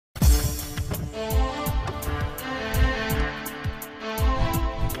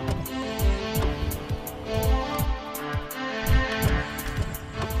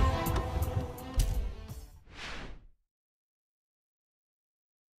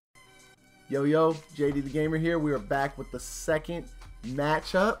Yo, JD the Gamer here. We are back with the second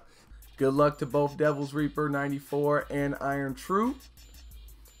matchup. Good luck to both Devil's Reaper 94 and Iron True.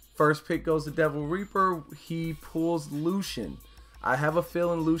 First pick goes to Devil Reaper. He pulls Lucian. I have a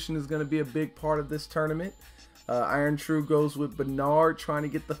feeling Lucian is going to be a big part of this tournament. Iron True goes with Bernard trying to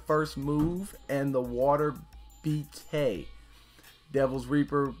get the first move and the Water BK. Devil's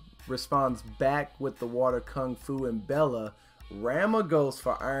Reaper responds back with the Water Kung Fu and Bella. Rama goes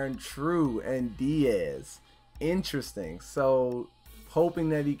for Iron True and Diaz. Interesting. So hoping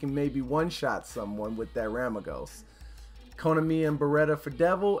that he can maybe one-shot someone with that Rama Ghost. Konami and Beretta for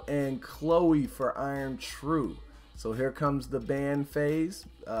Devil and Chloe for Iron True. So here comes the ban phase.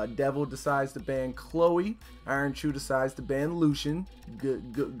 Devil decides to ban Chloe. Iron True decides to ban Lucian.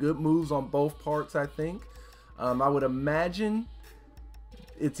 Good moves on both parts, I think. I would imagine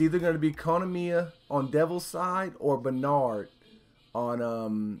it's either going to be Konami on Devil's side or Bernard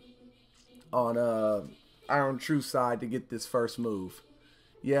on Iron True side to get this first move.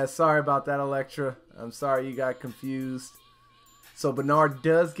 Yeah, sorry about that, Electra. I'm sorry you got confused. So Bernard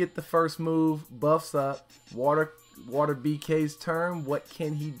does get the first move, buffs up. Water BK's turn. What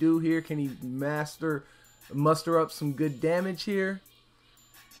can he do here? Can he muster up some good damage here?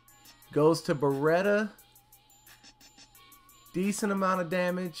 Goes to Beretta. Decent amount of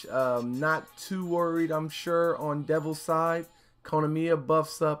damage. Not too worried, I'm sure, on Devil's side. Konami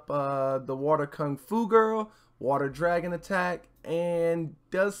buffs up the Water Kung Fu Girl, Water Dragon attack, and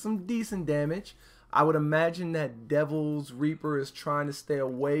does some decent damage. I would imagine that Devil's Reaper is trying to stay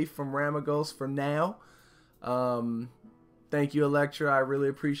away from Ramagos for now. Thank you, Electra. I really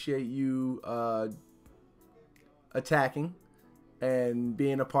appreciate you attacking and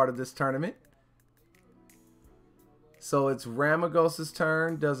being a part of this tournament. So it's Ramagos'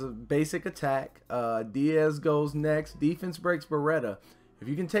 turn, does a basic attack. Diaz goes next. Defense breaks Beretta. If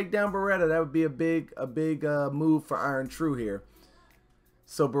you can take down Beretta, that would be a big move for Iron True here.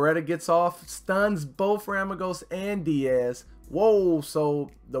 So Beretta gets off, stuns both Ramagos and Diaz. Whoa,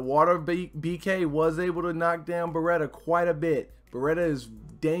 so the Water BK was able to knock down Beretta quite a bit. Beretta is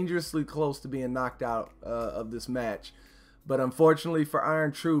dangerously close to being knocked out of this match. But unfortunately for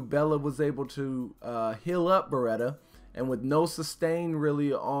Iron True, Bella was able to heal up Beretta. And with no sustain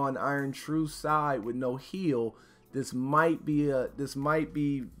really on Iron True's side, with no heal, this might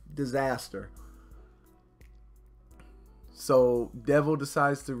be disaster. So Devil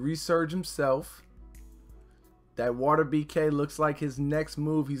decides to resurge himself. That Water BK looks like his next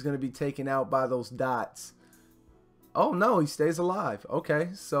move. He's going to be taken out by those dots. Oh no, he stays alive. Okay,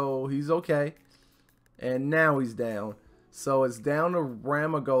 so he's okay. And now he's down. So it's down to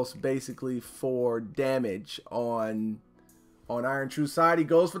Ramagos basically for damage on Iron True's side. He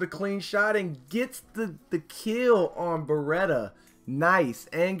goes for the clean shot and gets the kill on Beretta. Nice.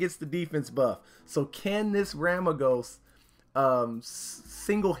 And gets the defense buff. So can this Ramagos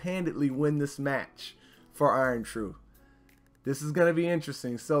single-handedly win this match for Iron True? This is going to be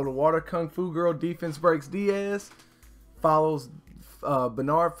interesting. So the Water Kung Fu Girl defense breaks Diaz.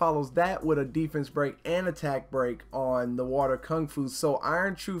 Bernard follows that with a defense break and attack break on the Water Kung Fu. So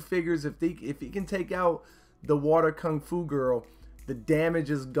Iron True figures if he can take out the Water Kung Fu Girl, the damage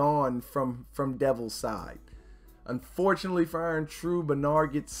is gone from Devil's side. Unfortunately for Iron True,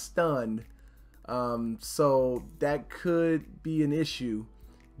 Bernard gets stunned. So that could be an issue.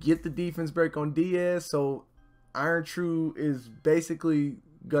 Get the defense break on Diaz. So Iron True is basically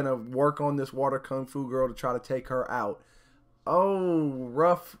going to work on this Water Kung Fu Girl to try to take her out. Oh,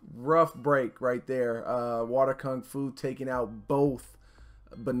 rough break right there. Water Kung Fu taking out both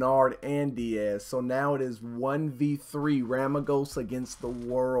Bernard and Diaz. So now it is 1v3 Ramagos against the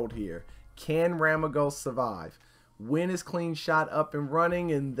world here. Can Ramagos survive? Win his clean shot up and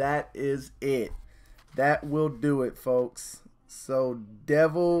running, and that is it. That will do it, folks. So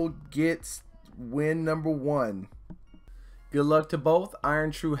Devil gets win number 1. Good luck to both.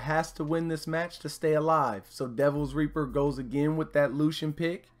 Iron True has to win this match to stay alive. So Devil's Reaper goes again with that Lucian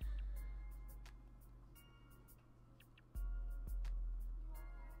pick.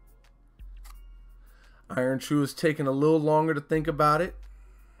 Iron True is taking a little longer to think about it.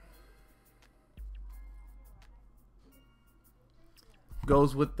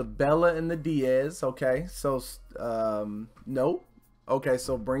 Goes with the Bella and the Diaz. Okay, so nope. Okay,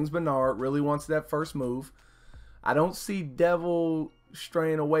 so brings Bernard. Really wants that first move. I don't see Devil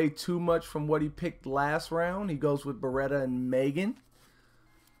straying away too much from what he picked last round. He goes with Beretta and Megan.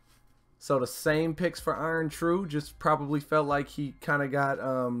 So the same picks for Iron True. Just probably felt like he kind of got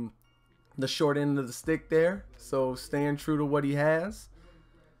the short end of the stick there. So staying true to what he has.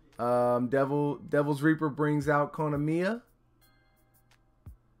 Devil's Reaper brings out Konami.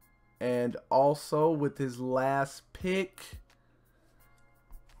 And also with his last pick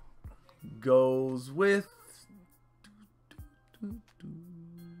goes with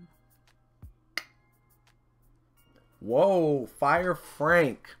whoa, Fire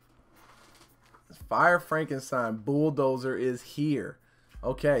Frank. Fire Frankenstein Bulldozer is here.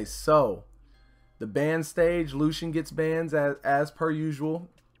 Okay, so the ban stage, Lucian gets bans as per usual.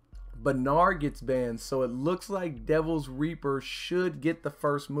 Bernard gets banned, so it looks like Devil's Reaper should get the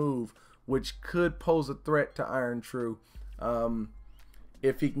first move, which could pose a threat to Iron True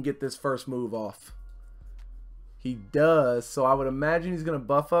if he can get this first move off. He does, so I would imagine he's going to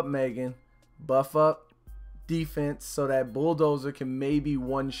buff up Megan, buff up defense so that Bulldozer can maybe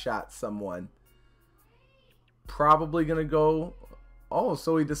one-shot someone. Probably going to go... Oh,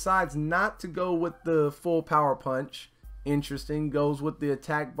 so he decides not to go with the full power punch. Interesting. Goes with the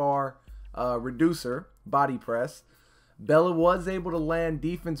attack bar reducer, body press. Bella was able to land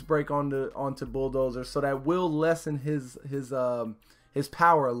defense break onto Bulldozer, so that will lessen his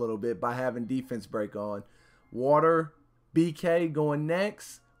power a little bit by having defense break on. Water BK going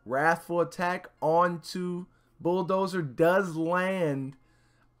next. Wrathful attack onto Bulldozer. Does land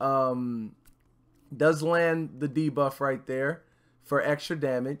the debuff right there for extra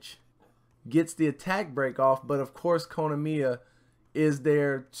damage. Gets the attack break off, but of course Konamiya is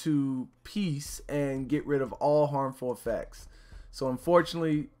there to piece and get rid of all harmful effects. So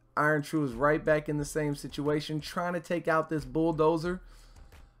unfortunately, Iron True is right back in the same situation, trying to take out this Bulldozer.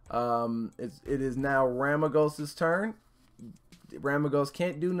 It is now Ramagos's turn. Ramagos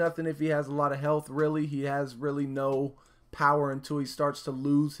can't do nothing if he has a lot of health, really. He has really no power until he starts to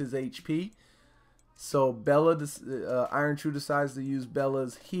lose his HP. So Bella, Iron True decides to use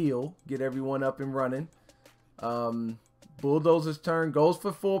Bella's heal, get everyone up and running. Bulldozer's turn, goes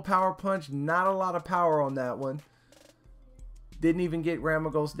for full power punch. Not a lot of power on that one. Didn't even get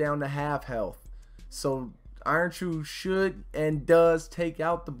Ramagos down to half health. So Iron True should and does take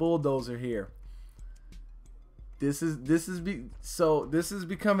out the Bulldozer here. This is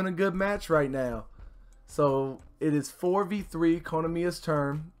becoming a good match right now. So it is 4v3, Konamiya's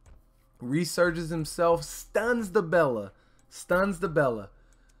turn. Resurges himself, stuns the Bella. So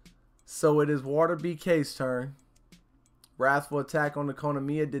it is Water BK's turn. Wrathful attack on the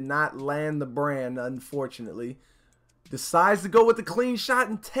Konamiya. Did not land the brand, unfortunately. Decides to go with the clean shot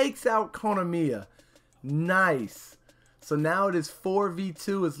and takes out Konamiya. Nice. So now it is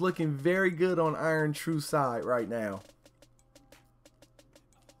 4v2. It's looking very good on Iron True side right now.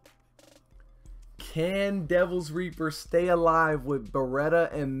 Can Devil's Reaper stay alive with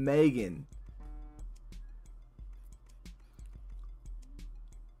Beretta and Megan?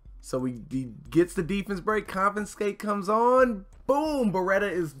 So he gets the defense break. Confiscate comes on. Boom!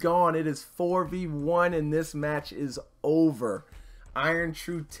 Beretta is gone. It is 4v1 and this match is over. Iron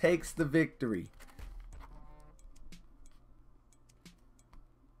True takes the victory.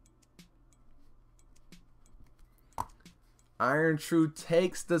 Iron True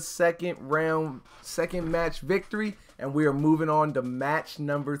takes the second match victory, and we are moving on to match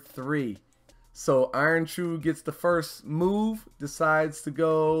number 3. So Iron True gets the first move, decides to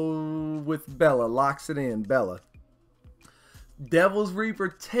go with Bella, locks it in, Bella. Devil's Reaper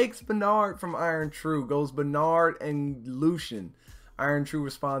takes Bernard from Iron True, goes Bernard and Lucian. Iron True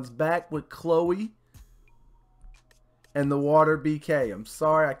responds back with Chloe and the Water BK. I'm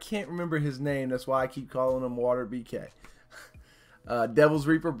sorry, I can't remember his name, that's why I keep calling him Water BK. Devil's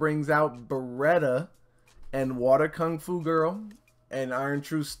Reaper brings out Beretta and Water Kung Fu Girl, and Iron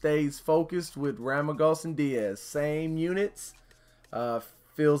True stays focused with Ramagos and Diaz. Same units.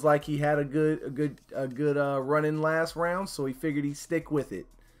 Feels like he had a good run in last round, so he figured he'd stick with it.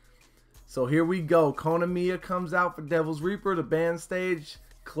 So here we go. Konamiya comes out for Devil's Reaper. The ban stage,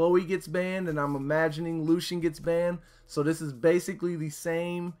 Chloe gets banned, and I'm imagining Lucian gets banned. So this is basically the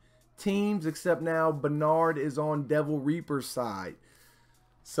same teams, except now Bernard is on Devil Reaper's side.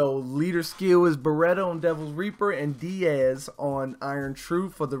 So leader skill is Beretta on Devil's Reaper and Diaz on Iron True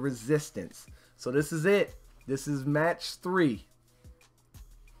for the Resistance. So this is it. This is match 3.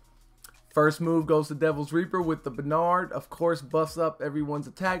 First move goes to Devil's Reaper with the Bernard. Of course, buffs up everyone's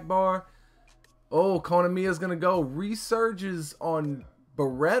attack bar. Oh, Konamiya's gonna go. Resurges on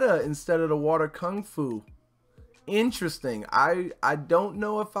Beretta instead of the Water Kung Fu. Interesting. I don't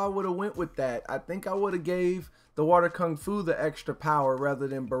know if I would have went with that. I think I would have gave the Water Kung Fu the extra power rather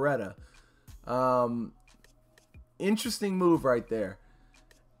than Beretta. Interesting move right there.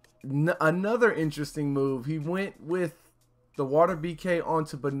 Another interesting move. He went with the Water BK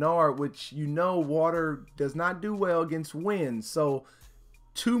onto Bernard, which you know Water does not do well against wind. So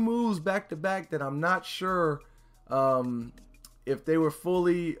 2 moves back to back that I'm not sure if they were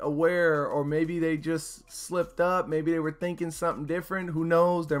fully aware, or maybe they just slipped up, maybe they were thinking something different. Who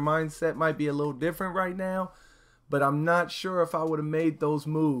knows? Their mindset might be a little different right now, but I'm not sure if I would have made those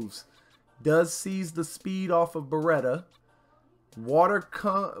moves. Does seize the speed off of Beretta. Water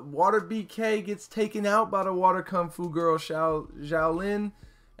BK gets taken out by the Water Kung Fu Girl Xiaolin,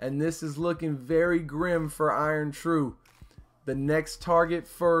 and this is looking very grim for Iron True. The next target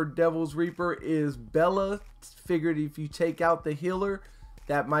for Devil's Reaper is Bella. Figured if you take out the healer,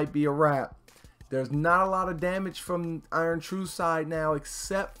 that might be a wrap. There's not a lot of damage from Iron True's side now,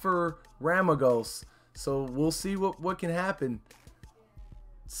 except for Ramagos. So we'll see what can happen.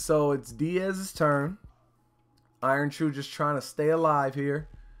 So it's Diaz's turn. Iron True just trying to stay alive here.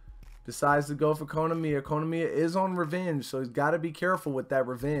 Decides to go for Konamiya. Konamiya is on revenge, so he's got to be careful with that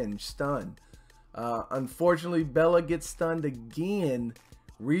revenge stun. Unfortunately, Bella gets stunned again.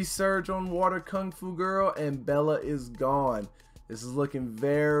 Resurge on Water Kung Fu Girl, and Bella is gone. This is looking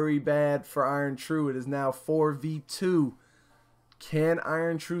very bad for Iron True. It is now 4v2. Can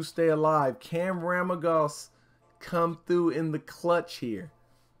Iron True stay alive? Can Ramagos come through in the clutch here?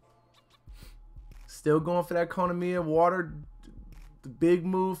 Still going for that Konamiya. The big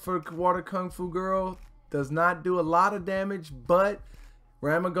move for Water Kung Fu Girl does not do a lot of damage, but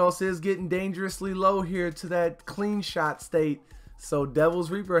Ramagos is getting dangerously low here to that clean shot state. So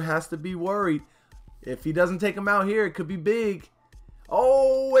Devil's Reaper has to be worried. If he doesn't take him out here, it could be big.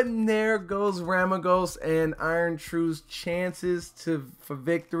 Oh, and there goes Ramagos and Iron True's chances for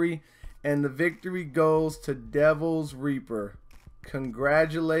victory. And the victory goes to Devil's Reaper.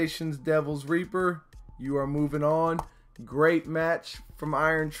 Congratulations, Devil's Reaper. You are moving on. Great match from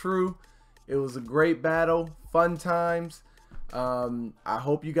Iron True. It was a great battle. Fun times. I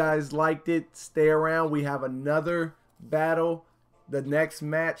hope you guys liked it. Stay around. We have another battle. The next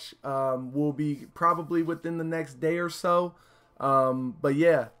match will be probably within the next day or so. But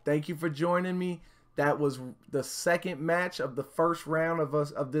yeah, thank you for joining me. That was the second match of the first round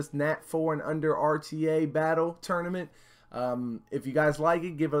of this Nat 4 and under RTA battle tournament. If you guys like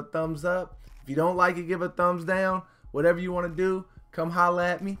it, give it a thumbs up. If you don't like it, give it a thumbs down. Whatever you want to do, come holla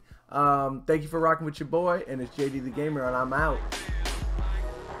at me. Thank you for rocking with your boy, and it's JD the Gamer, and I'm out.